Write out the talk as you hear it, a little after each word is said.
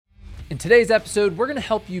In today's episode, we're going to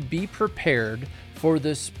help you be prepared for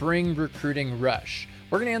the spring recruiting rush.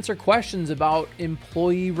 We're going to answer questions about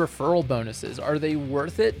employee referral bonuses. Are they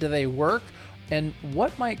worth it? Do they work? And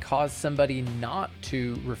what might cause somebody not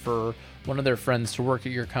to refer one of their friends to work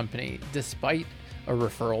at your company despite a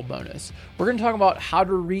referral bonus? We're going to talk about how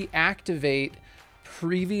to reactivate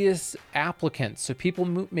previous applicants. So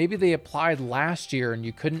people, maybe they applied last year and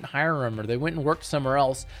you couldn't hire them, or they went and worked somewhere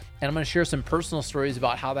else. And I'm going to share some personal stories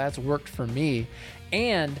about how that's worked for me,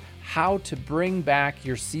 and how to bring back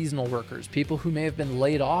your seasonal workers, people who may have been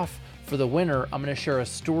laid off for the winter. I'm going to share a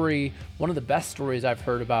story, one of the best stories I've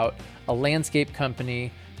heard about a landscape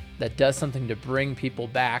company that does something to bring people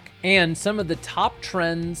back, and some of the top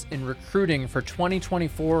trends in recruiting for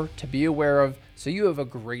 2024 to be aware of so you have a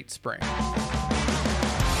great spring.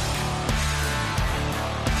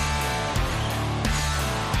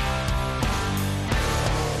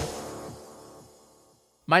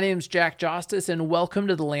 My name's Jack Justice, and welcome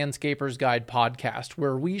to the Landscaper's Guide podcast,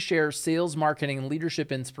 where we share sales, marketing, and leadership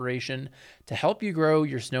inspiration to help you grow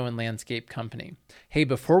your snow and landscape company. Hey,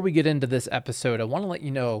 before we get into this episode, I want to let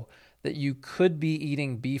you know that you could be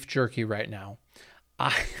eating beef jerky right now.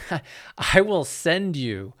 I will send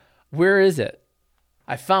you, where is it?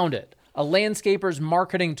 I found it. A Landscaper's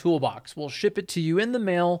Marketing Toolbox. We'll ship it to you in the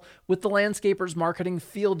mail with the Landscaper's Marketing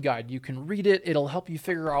Field Guide. You can read it. It'll help you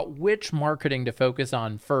figure out which marketing to focus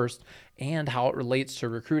on first and how it relates to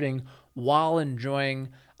recruiting while enjoying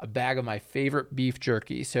a bag of my favorite beef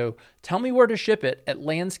jerky. So tell me where to ship it at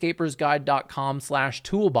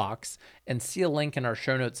landscapersguide.com/toolbox and see a link in our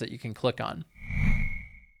show notes that you can click on.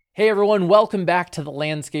 Hey everyone, welcome back to the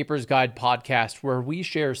Landscaper's Guide podcast, where we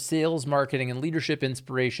share sales, marketing, and leadership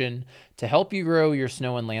inspiration to help you grow your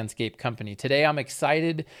snow and landscape company. Today, I'm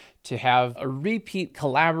excited to have a repeat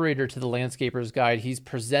collaborator to the Landscaper's Guide. He's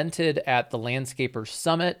presented at the Landscaper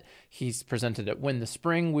Summit. He's presented at Win the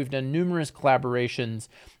Spring. We've done numerous collaborations.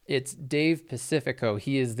 It's Dave Pacifico.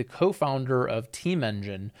 He is the co-founder of Team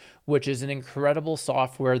Engine, which is an incredible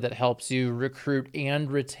software that helps you recruit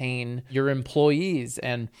and retain your employees.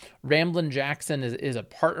 And Ramblin' Jackson is a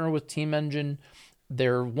partner with Team Engine.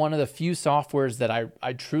 They're one of the few softwares that I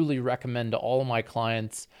truly recommend to all of my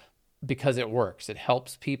clients because it works. It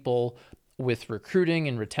helps people with recruiting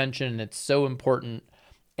and retention, and it's so important.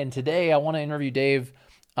 And today I want to interview Dave.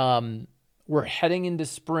 We're heading into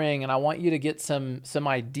spring, and I want you to get some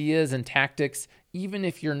ideas and tactics, even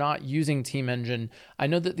if you're not using Team Engine. I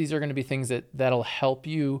know that these are going to be things that'll help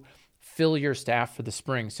you fill your staff for the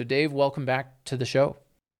spring. So Dave, welcome back to the show.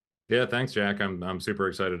 Yeah, thanks, Jack. I'm super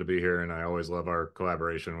excited to be here, and I always love our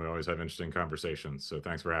collaboration. We always have interesting conversations. So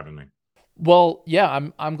thanks for having me. Well, yeah,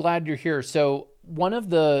 I'm glad you're here. So one of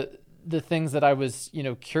the things that I was,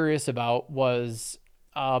 curious about was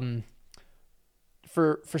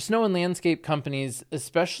for snow and landscape companies,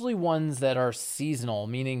 especially ones that are seasonal,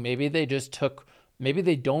 meaning maybe they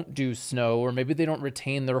don't do snow, or maybe they don't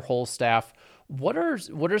retain their whole staff. What are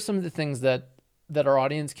some of the things that our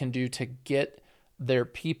audience can do to get their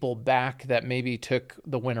people back that maybe took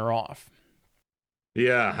the winter off?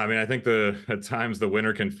 Yeah, I mean, I think at times the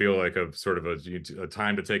winter can feel like a sort of a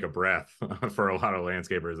time to take a breath for a lot of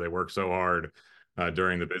landscapers. They work so hard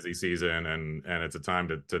during the busy season, and it's a time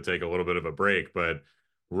to take a little bit of a break. But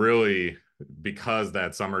really, because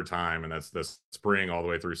that summertime and that's the spring all the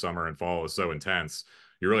way through summer and fall is so intense,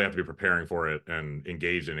 you really have to be preparing for it and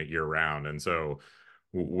engaged in it year round. And so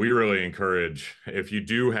we really encourage, if you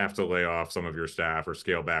do have to lay off some of your staff or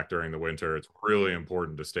scale back during the winter, it's really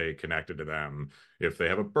important to stay connected to them. If they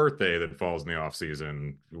have a birthday that falls in the off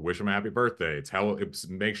season, wish them a happy birthday.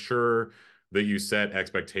 Make sure that you set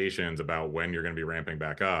expectations about when you're going to be ramping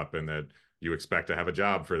back up, and that you expect to have a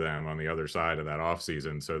job for them on the other side of that off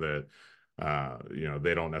season, so that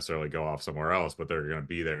they don't necessarily go off somewhere else, but they're going to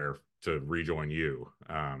be there to rejoin you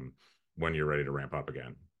when you're ready to ramp up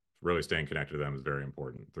again. Really staying connected to them is very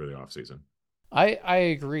important through the off season. I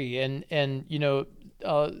agree. And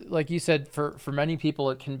like you said, for many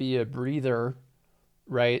people, it can be a breather,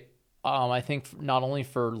 right? I think not only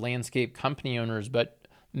for landscape company owners, but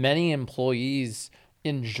many employees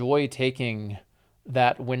enjoy taking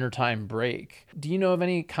that wintertime break. Do you know of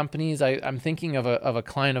any companies? I'm thinking of a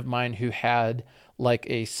client of mine who had like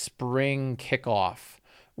a spring kickoff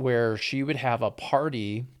where she would have a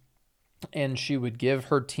party and she would give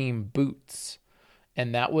her team boots.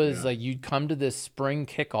 And that was like, you'd come to this spring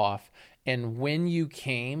kickoff, and when you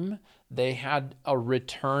came, they had a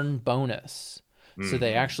return bonus. Mm-hmm. So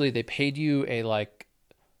they paid you a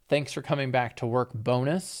thanks for coming back to work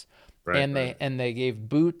bonus. Right, and they gave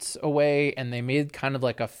boots away, and they made kind of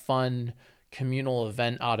like a fun communal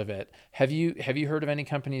event out of it. Have you heard of any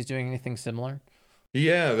companies doing anything similar?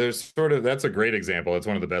 Yeah, that's a great example. It's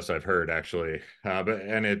one of the best I've heard actually.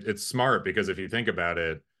 It's smart because if you think about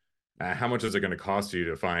it, how much is it going to cost you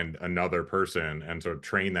to find another person and to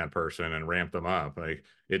train that person and ramp them up? Like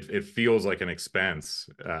it feels like an expense,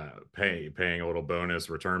 paying a little bonus,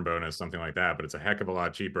 return bonus, something like that. But it's a heck of a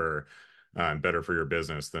lot cheaper and better for your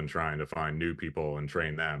business than trying to find new people and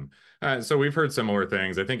train them. So we've heard similar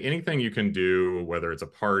things. I think anything you can do, whether it's a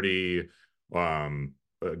party, a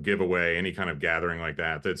giveaway, any kind of gathering like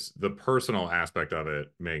that, that's the personal aspect of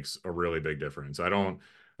it makes a really big difference.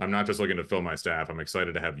 I'm not just looking to fill my staff. I'm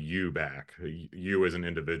excited to have you back, you as an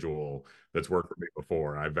individual that's worked for me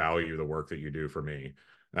before. I value the work that you do for me.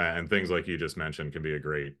 And things like you just mentioned can be a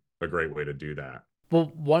great way to do that.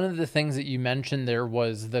 Well, one of the things that you mentioned there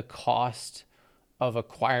was the cost of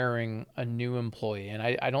acquiring a new employee. And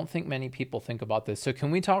I don't think many people think about this. So can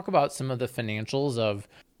we talk about some of the financials of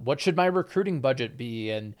what should my recruiting budget be?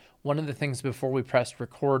 And one of the things before we pressed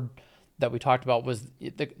record that we talked about was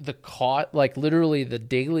the cost, like literally the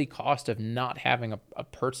daily cost of not having a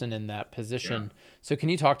person in that position. Yeah. So can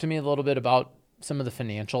you talk to me a little bit about some of the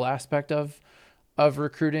financial aspect of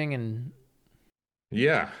recruiting? And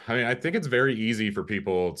yeah, I mean, I think it's very easy for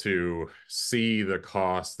people to see the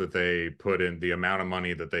cost that they put in, the amount of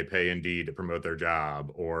money that they pay Indeed to promote their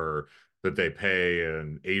job, or that they pay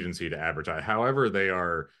an agency to advertise. However, they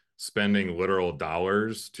are spending literal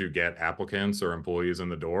dollars to get applicants or employees in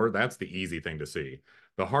the door. That's the easy thing to see.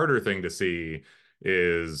 The harder thing to see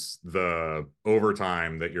is the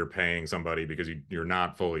overtime that you're paying somebody because you're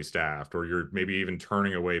not fully staffed, or you're maybe even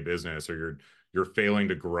turning away business, or you're failing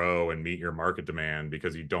to grow and meet your market demand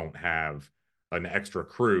because you don't have an extra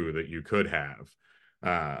crew that you could have.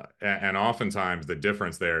 And oftentimes the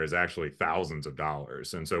difference there is actually thousands of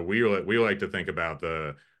dollars. And so we like to think about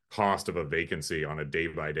the cost of a vacancy on a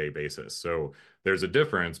day-by-day basis. So there's a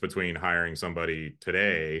difference between hiring somebody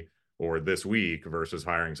today or this week versus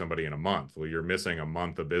hiring somebody in a month. Well, you're missing a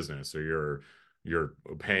month of business, or you're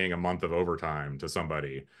paying a month of overtime to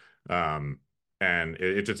somebody. And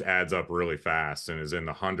it just adds up really fast and is in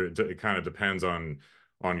the hundreds. It kind of depends on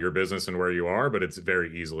your business and where you are, but it's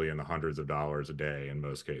very easily in the hundreds of dollars a day in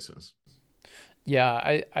most cases.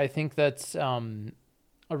 Yeah, I think that's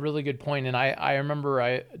a really good point. And I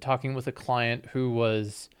remember talking with a client who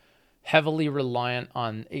was heavily reliant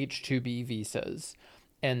on H-2B visas.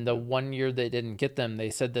 And the 1 year they didn't get them, they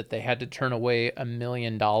said that they had to turn away $1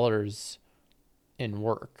 million in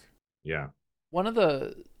work. Yeah. One of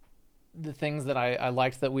the things that I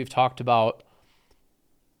liked that we've talked about,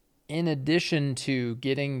 in addition to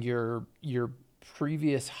getting your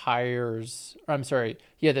previous hires,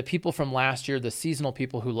 the people from last year, the seasonal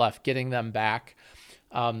people who left, getting them back.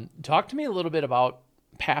 Talk to me a little bit about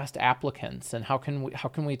past applicants and how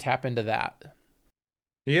can we tap into that?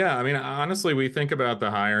 Yeah, I mean, honestly, we think about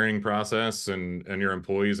the hiring process and your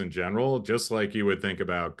employees in general, just like you would think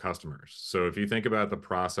about customers. So if you think about the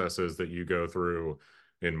processes that you go through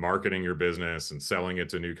in marketing your business and selling it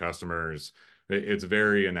to new customers, it's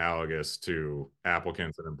very analogous to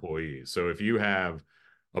applicants and employees. So if you have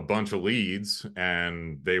a bunch of leads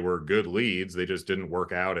and they were good leads, they just didn't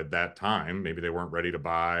work out at that time, maybe they weren't ready to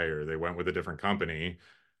buy or they went with a different company,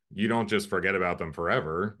 you don't just forget about them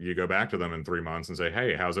forever. You go back to them in 3 months and say,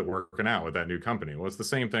 hey, how's it working out with that new company? Well, it's the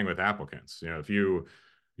same thing with applicants. If you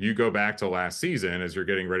go back to last season as you're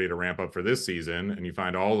getting ready to ramp up for this season, and you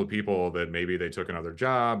find all the people that maybe they took another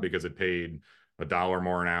job because it paid $1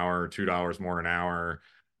 more an hour, $2 more an hour,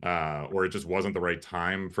 or it just wasn't the right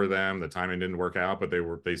time for them. The timing didn't work out, but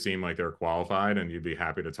they seem like they're qualified and you'd be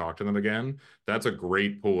happy to talk to them again. That's a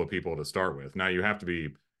great pool of people to start with. Now you have to be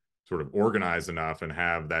sort of organized enough and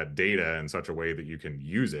have that data in such a way that you can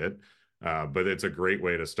use it. But it's a great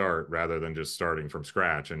way to start rather than just starting from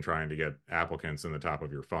scratch and trying to get applicants in the top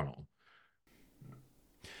of your funnel.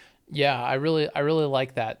 Yeah, I really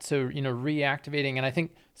like that. So, reactivating, and I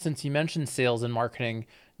think since you mentioned sales and marketing,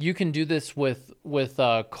 you can do this with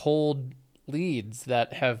cold leads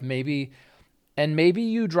that have maybe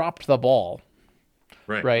you dropped the ball.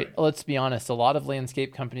 Right. Let's be honest. A lot of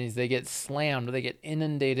landscape companies, they get slammed. They get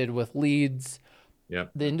inundated with leads. Yeah.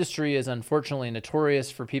 The industry is unfortunately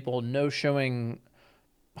notorious for people no showing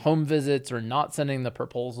home visits or not sending the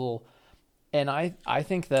proposal. And I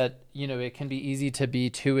think that, it can be easy to be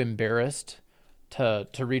too embarrassed to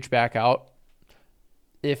reach back out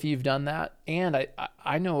if you've done that. And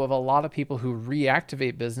I know of a lot of people who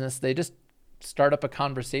reactivate business. They just start up a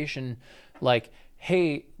conversation like,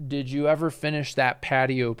 hey, did you ever finish that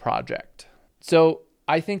patio project? So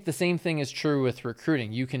I think the same thing is true with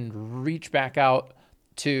recruiting. You can reach back out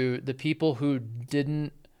to the people who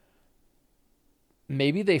didn't,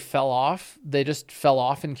 maybe they fell off. They just fell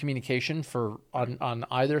off in communication on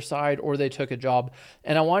either side, or they took a job.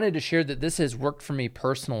 And I wanted to share that this has worked for me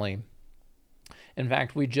personally. In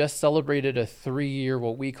fact, we just celebrated a 3-year,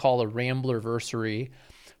 what we call a Ramblerversary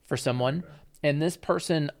for someone. And this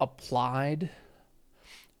person applied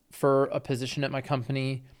for a position at my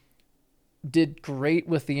company, did great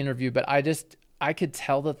with the interview, but I could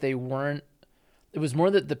tell that they weren't, it was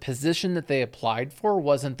more that the position that they applied for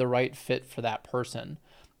wasn't the right fit for that person.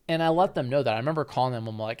 And I let them know that. I remember calling them.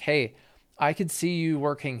 I'm like, hey, I could see you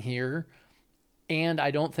working here, and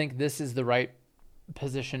I don't think this is the right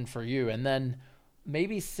position for you. And then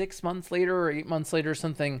maybe 6 months later or 8 months later,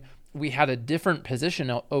 something, we had a different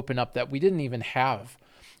position open up that we didn't even have.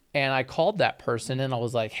 And I called that person and I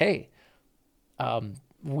was like, hey,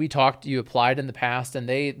 we talked, you applied in the past, and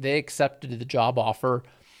they accepted the job offer,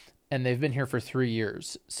 and they've been here for 3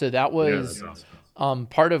 years. So that was awesome.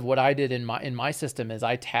 Part of what I did in my system is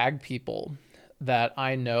I tag people that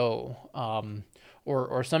I know,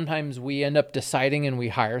 or sometimes we end up deciding and we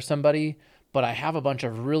hire somebody, but I have a bunch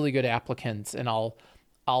of really good applicants, and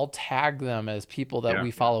I'll tag them as people that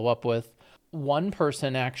we follow up with. One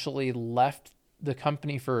person actually left the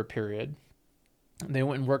company for a period. They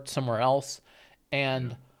went and worked somewhere else,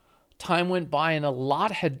 and time went by and a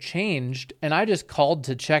lot had changed. And I just called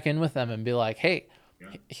to check in with them and be like, hey,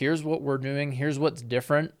 here's what we're doing. Here's what's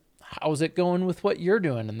different. How's it going with what you're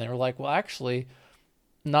doing? And they were like, well, actually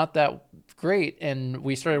not that great. And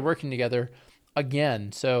we started working together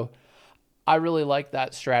again. So I really like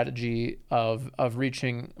that strategy of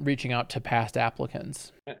reaching out to past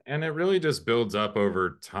applicants. And it really just builds up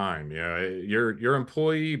over time. Your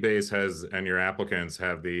employee base has, and your applicants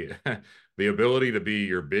have the the ability to be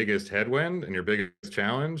your biggest headwind and your biggest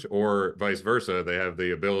challenge, or vice versa. They have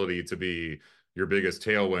the ability to be your biggest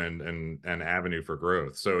tailwind and avenue for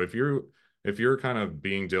growth. So if you're kind of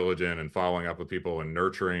being diligent and following up with people and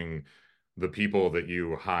nurturing the people that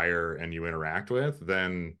you hire and you interact with,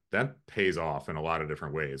 then that pays off in a lot of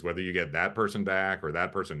different ways. Whether you get that person back, or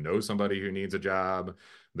that person knows somebody who needs a job,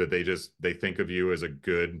 that they think of you as a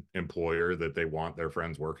good employer that they want their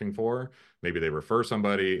friends working for. Maybe they refer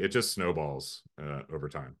somebody. It just snowballs over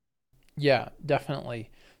time. Yeah, definitely.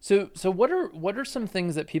 So what are some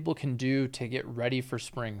things that people can do to get ready for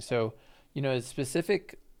spring? So,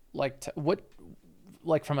 specific, like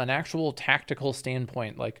like from an actual tactical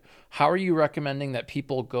standpoint, like how are you recommending that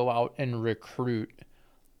people go out and recruit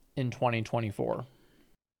in 2024?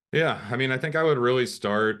 Yeah, I mean, I think I would really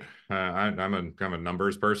start. I'm a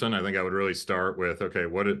numbers person. I think I would really start with, okay,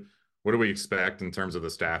 what do we expect in terms of the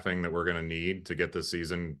staffing that we're going to need to get this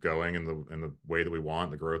season going in the way that we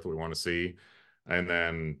want, the growth that we want to see, and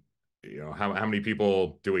then how many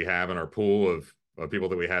people do we have in our pool of people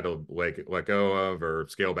that we had to let go of or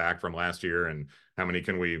scale back from last year, and how many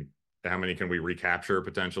can we recapture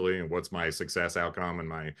potentially, and what's my success outcome and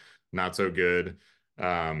my not so good.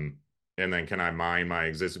 And then can I mine my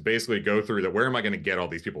existence? Basically, go through that. Where am I going to get all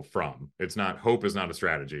these people from? It's not, hope is not a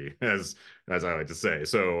strategy, as I like to say.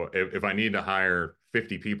 So if I need to hire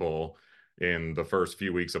 50 people in the first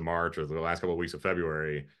few weeks of March or the last couple of weeks of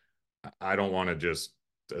February, I don't want to just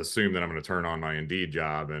assume that I'm going to turn on my Indeed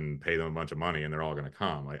job and pay them a bunch of money and they're all going to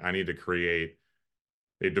come. Like, I need to create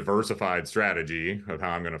a diversified strategy of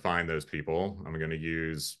how I'm going to find those people. I'm going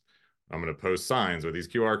to post signs with these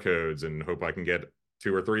QR codes and hope I can get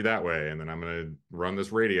 2 or 3 that way. And then I'm going to run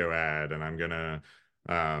this radio ad, and I'm going to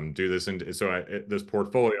do this. And so this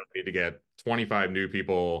portfolio, I need to get 25 new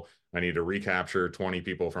people. I need to recapture 20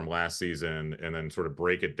 people from last season, and then sort of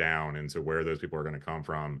break it down into where those people are going to come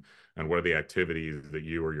from and what are the activities that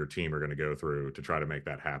you or your team are going to go through to try to make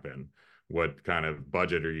that happen. What kind of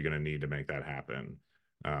budget are you going to need to make that happen?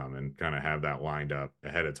 And kind of have that lined up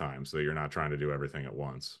ahead of time so that you're not trying to do everything at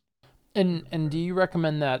once. And do you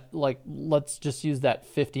recommend that, like, let's just use that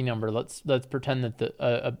 50 number. Let's pretend that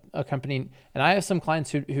a company, and I have some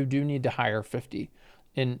clients who do need to hire 50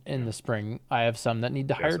 in the spring. I have some that need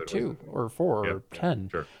to hire 2 or 4 or 10.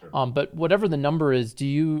 Sure. But whatever the number is, do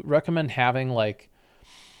you recommend having like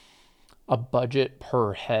a budget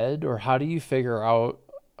per head, or how do you figure out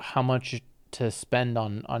how much to spend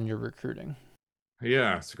on your recruiting?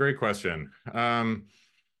 Yeah, it's a great question.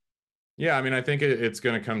 Yeah, I mean, I think it's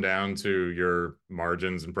going to come down to your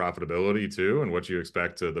margins and profitability too, and what you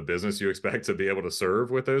expect to the business you expect to be able to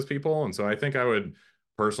serve with those people. And so I think I would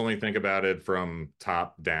personally think about it from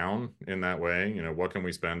top down in that way. What can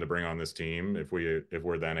we spend to bring on this team if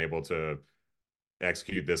we're then able to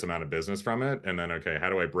execute this amount of business from it? And then, okay,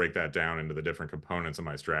 how do I break that down into the different components of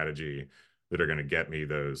my strategy that are going to get me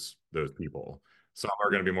those people? Some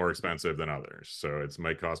are going to be more expensive than others. So it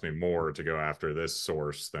might cost me more to go after this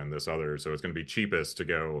source than this other. So it's going to be cheapest to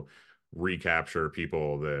go recapture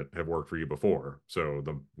people that have worked for you before. So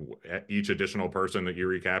each additional person that you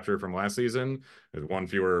recapture from last season is one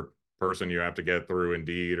fewer person you have to get through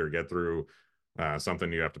Indeed or get through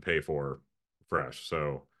something you have to pay for fresh.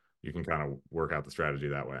 So you can kind of work out the strategy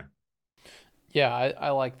that way. Yeah, I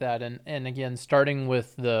like that. And again, starting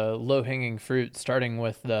with the low hanging fruit, starting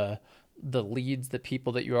with the leads, the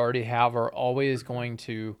people that you already have are always going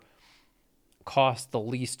to cost the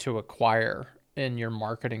least to acquire in your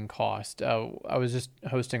marketing cost. I was just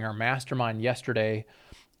hosting our mastermind yesterday,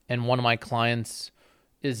 and one of my clients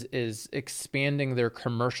is expanding their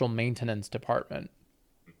commercial maintenance department.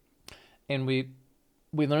 And we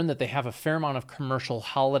learned that they have a fair amount of commercial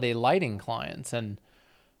holiday lighting clients, and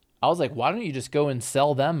I was like, why don't you just go and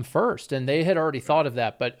sell them first? And they had already thought of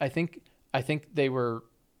that, but I think they were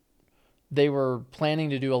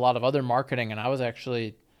planning to do a lot of other marketing, and I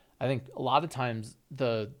think a lot of times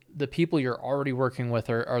the people you're already working with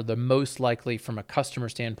are the most likely from a customer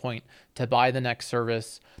standpoint to buy the next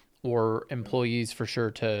service, or employees for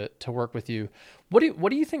sure to work with you. What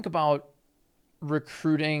do you think about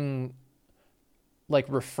recruiting, like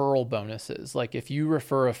referral bonuses? Like if you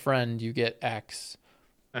refer a friend, you get X.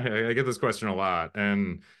 I get this question a lot.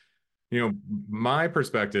 And, my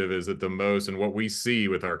perspective is that and what we see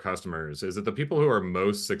with our customers is that the people who are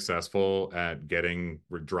most successful at driving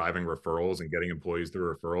referrals and getting employees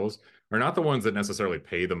through referrals are not the ones that necessarily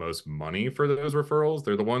pay the most money for those referrals.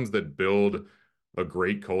 They're the ones that build a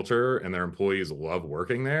great culture and their employees love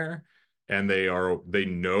working there. And they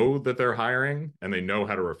know that they're hiring and they know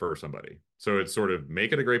how to refer somebody. So it's sort of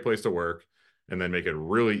make it a great place to work, and then make it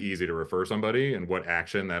really easy to refer somebody and what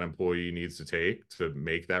action that employee needs to take to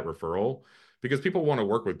make that referral. Because people want to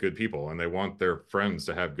work with good people and they want their friends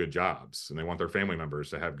to have good jobs and they want their family members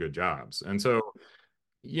to have good jobs. And so,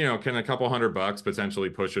 can a couple $100 potentially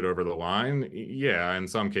push it over the line? Yeah, in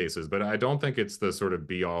some cases, but I don't think it's the sort of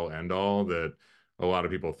be all end all that a lot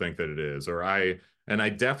of people think that it is. And I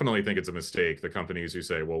definitely think it's a mistake, the companies who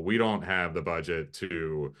say, well, we don't have the budget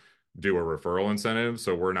to do a referral incentive,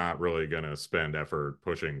 so we're not really going to spend effort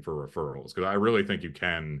pushing for referrals. Because I really think you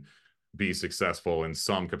can be successful in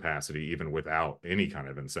some capacity even without any kind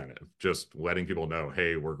of incentive. Just letting people know,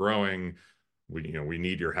 hey, we're growing, we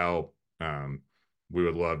need your help. We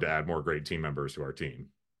would love to add more great team members to our team.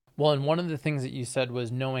 Well, and one of the things that you said was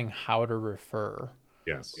knowing how to refer.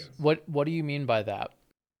 Yes. What do you mean by that?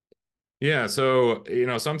 Yeah, so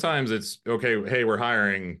sometimes it's okay, hey, we're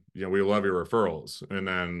hiring, we love your referrals. And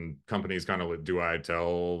then companies kind of, do I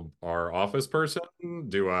tell our office person?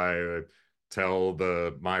 Do I tell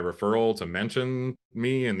my referral to mention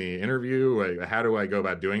me in the interview? How do I go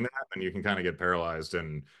about doing that? And you can kind of get paralyzed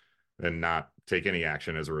and not take any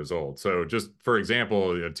action as a result. So just for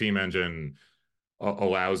example, Team Engine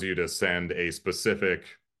allows you to send a specific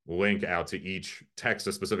text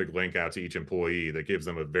a specific link out to each employee that gives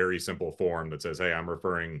them a very simple form that says, hey, I'm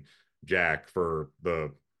referring Jack for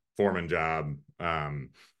the foreman job. And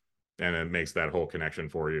it makes that whole connection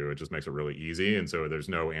for you. It just makes it really easy. And so there's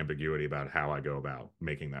no ambiguity about how I go about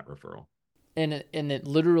making that referral. And it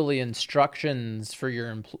literally instructions for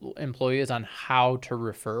your employees on how to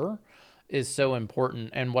refer is so important.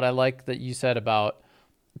 And what I like that you said about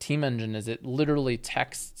Team Engine is it literally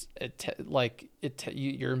texts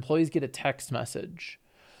your employees get a text message.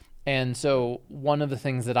 And so one of the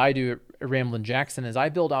things that I do at Ramblin' Jackson is I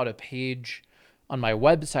build out a page on my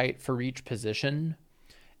website for each position.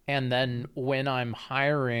 And then when I'm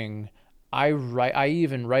hiring, I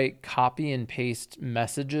even write copy and paste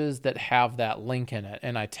messages that have that link in it.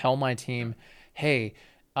 And I tell my team, hey,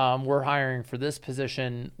 we're hiring for this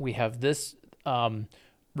position. We have this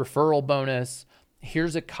referral bonus.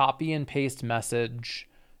 Here's a copy and paste message,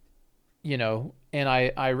 and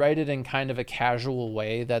I write it in kind of a casual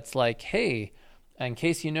way that's like, hey, in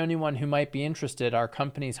case you know anyone who might be interested, our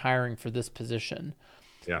company's hiring for this position.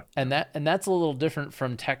 Yeah. And that's a little different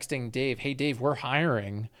from texting Dave, hey, Dave, we're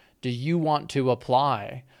hiring. Do you want to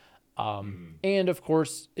apply? And of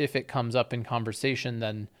course, if it comes up in conversation,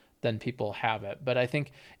 then people have it. But I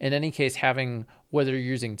think in any case, whether you're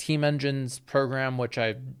using Team Engine's program, which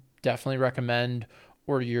I definitely recommend,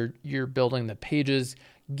 or you're building the pages,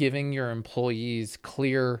 giving your employees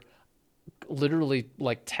clear, literally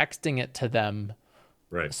like texting it to them,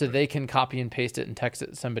 right, so they can copy and paste it and text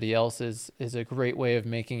it to somebody else is a great way of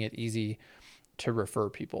making it easy to refer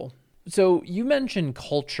people. So you mentioned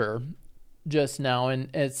culture just now, and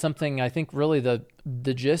it's something I think really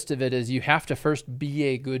the gist of it is you have to first be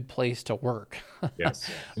a good place to work. Yes.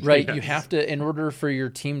 Right. Yes. You have to, in order for your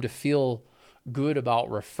team to feel good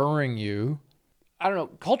about referring you. I don't know.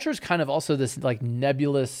 Culture is kind of also this like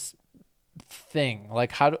nebulous thing.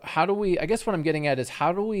 Like how do we, I guess what I'm getting at is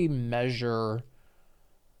how do we measure,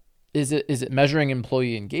 is it measuring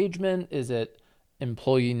employee engagement? Is it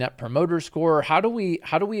employee net promoter score? How do we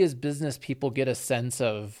as business people get a sense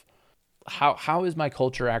of how is my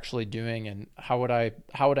culture actually doing, and how would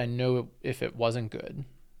I know if it wasn't good?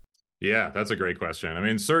 Yeah, that's a great question. I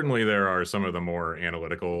mean, certainly there are some of the more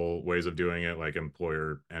analytical ways of doing it, like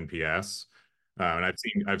employer NPS, and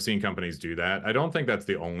I've seen companies do that. I don't think that's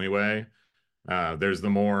the only way. There's the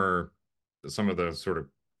more some of the sort of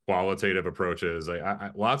qualitative approaches.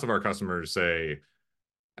 Lots of our customers say,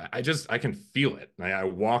 I can feel it. I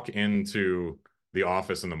walk into the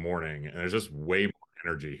office in the morning and there's just way more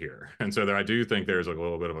energy here. And so I do think there's a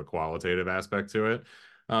little bit of a qualitative aspect to it.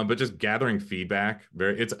 But just gathering feedback,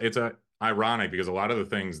 it's ironic because a lot of the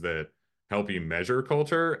things that help you measure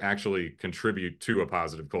culture actually contribute to a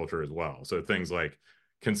positive culture as well. So things like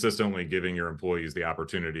consistently giving your employees the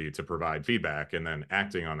opportunity to provide feedback and then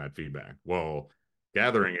acting on that feedback. Well,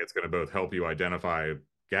 gathering it's going to both help you identify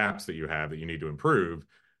gaps that you have that you need to improve,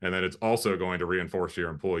 and then it's also going to reinforce to your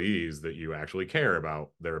employees that you actually care about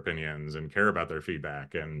their opinions and care about their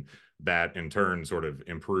feedback. And that in turn sort of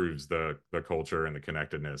improves the culture and the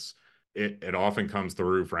connectedness. It often comes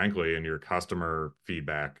through, frankly, in your customer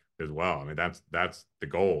feedback as well. I mean, that's the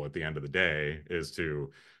goal at the end of the day is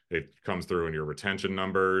to it comes through in your retention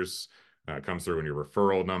numbers, comes through in your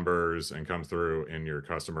referral numbers, and comes through in your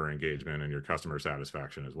customer engagement and your customer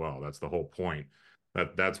satisfaction as well. That's the whole point.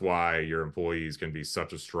 That's why your employees can be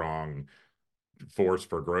such a strong force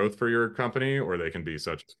for growth for your company, or they can be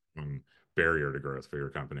such a barrier to growth for your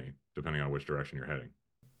company, depending on which direction you're heading.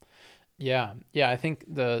 Yeah. Yeah. I think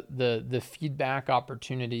the feedback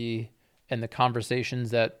opportunity and the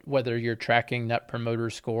conversations that whether you're tracking net promoter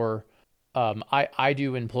score, I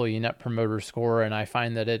do employee net promoter score, and I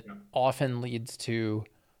find that it Yeah. often leads to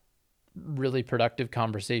really productive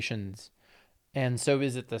conversations. And so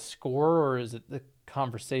is it the score or is it the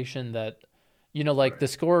conversation that, like Right.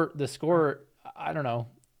 the score, I don't know.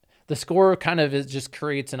 The score kind of is just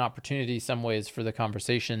creates an opportunity some ways for the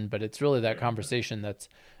conversation, but it's really that Yeah. conversation that's,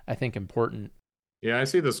 I think, important. Yeah, I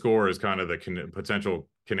see the score as kind of the potential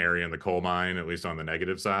canary in the coal mine, at least on the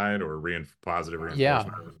negative side, or positive Yeah.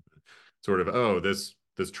 reinforcement. Sort of, oh, this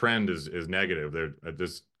trend is negative.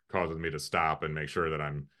 This causes me to stop and make sure that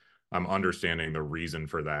I'm understanding the reason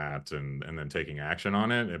for that and then taking action on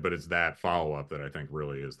it. But it's that follow up that I think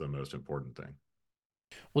really is the most important thing.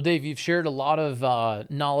 Well, Dave, you've shared a lot of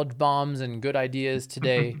knowledge bombs and good ideas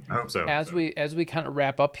today. I hope so. As we kind of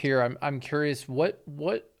wrap up here, I'm curious what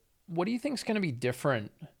do you think is going to be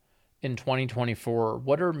different in 2024?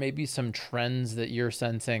 What are maybe some trends that you're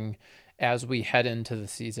sensing as we head into the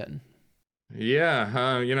season? Yeah,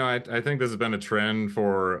 I think this has been a trend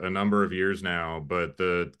for a number of years now, but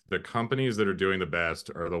the companies that are doing the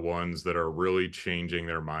best are the ones that are really changing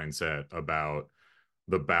their mindset about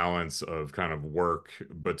the balance of kind of work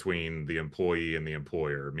between the employee and the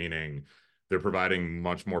employer, meaning they're providing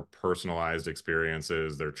much more personalized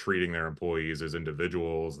experiences. They're treating their employees as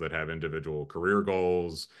individuals that have individual career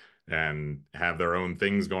goals and have their own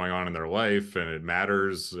things going on in their life, and it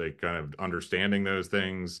matters, like kind of understanding those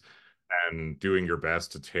things and doing your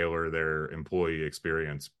best to tailor their employee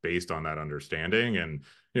experience based on that understanding. And,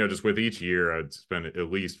 just with each year, it's been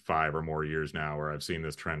at least 5 or more years now where I've seen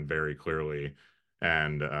this trend very clearly.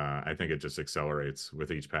 And I think it just accelerates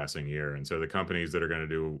with each passing year. And so the companies that are going to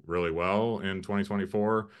do really well in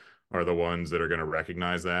 2024 are the ones that are going to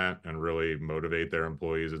recognize that and really motivate their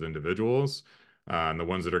employees as individuals. And the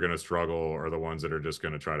ones that are going to struggle are the ones that are just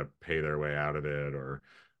going to try to pay their way out of it, or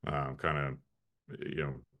kind of, you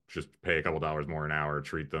know, just pay a couple dollars more an hour,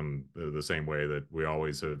 treat them the same way that we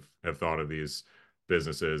always have thought of these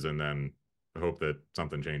businesses, and then hope that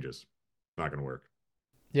something changes. It's not going to work.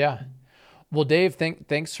 Yeah. Well, Dave,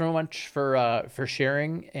 thanks so much for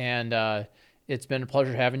sharing, and it's been a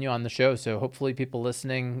pleasure having you on the show. So hopefully, people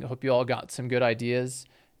listening, hope you all got some good ideas.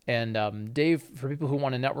 And Dave, for people who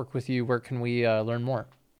want to network with you, where can we learn more?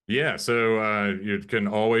 Yeah, so you can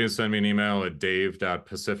always send me an email at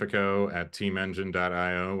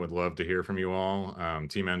dave.pacifico@teamengine.io. Would love to hear from you all.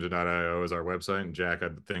 Teamengine.io is our website, and Jack, I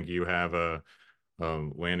think you have a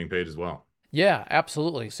landing page as well. Yeah,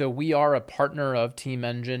 absolutely. So we are a partner of Team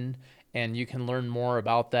Engine, and you can learn more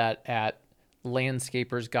about that at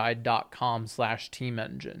landscapersguide.com/Team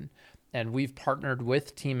Engine. And we've partnered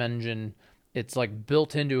with Team Engine. It's like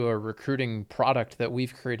built into a recruiting product that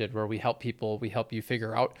we've created where we help you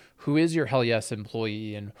figure out who is your Hell Yes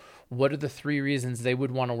employee and what are the 3 reasons they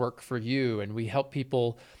would want to work for you. And we help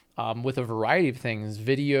people with a variety of things: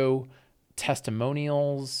 video,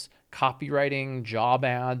 testimonials, copywriting, job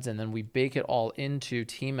ads, and then we bake it all into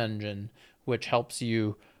Team Engine, which helps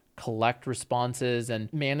you collect responses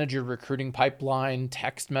and manage your recruiting pipeline,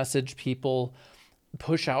 text message people,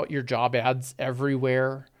 push out your job ads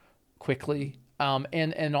everywhere quickly.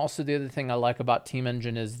 And also the other thing I like about Team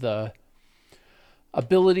Engine is the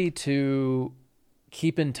ability to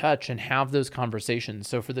keep in touch and have those conversations.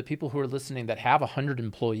 So for the people who are listening that have 100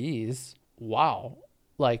 employees, wow,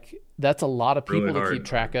 like that's a lot of people to keep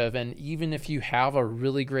track of. And even if you have a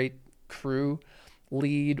really great crew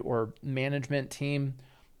lead or management team,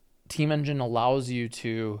 Team Engine allows you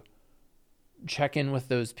to check in with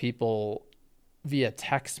those people via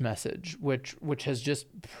text message, which has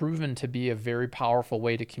just proven to be a very powerful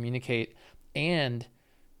way to communicate. And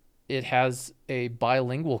it has a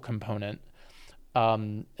bilingual component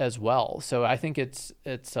as well. So I think it's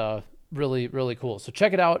really, really cool. So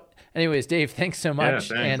check it out. Anyways, Dave, thanks so much.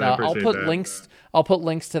 Yeah, thanks. And I'll put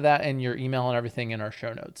links to that in your email and everything in our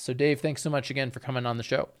show notes. So Dave, thanks so much again for coming on the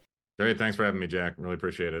show. Great. Thanks for having me, Jack. Really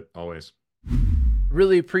appreciate it. Always.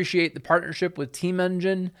 Really appreciate the partnership with Team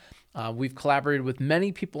Engine. We've collaborated with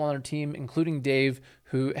many people on our team, including Dave,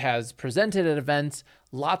 who has presented at events,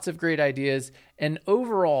 lots of great ideas. And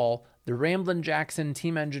overall, the Ramblin' Jackson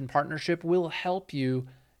Team Engine partnership will help you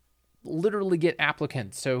literally get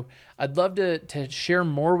applicants. So I'd love to share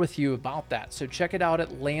more with you about that. So check it out at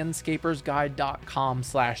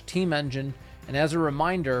landscapersguide.com/Team Engine. And as a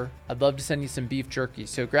reminder, I'd love to send you some beef jerky.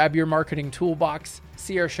 So grab your marketing toolbox,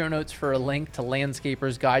 see our show notes for a link to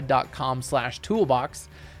landscapersguide.com/toolbox.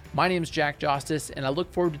 My name is Jack Justice, and I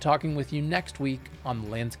look forward to talking with you next week on the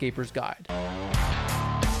Landscaper's Guide.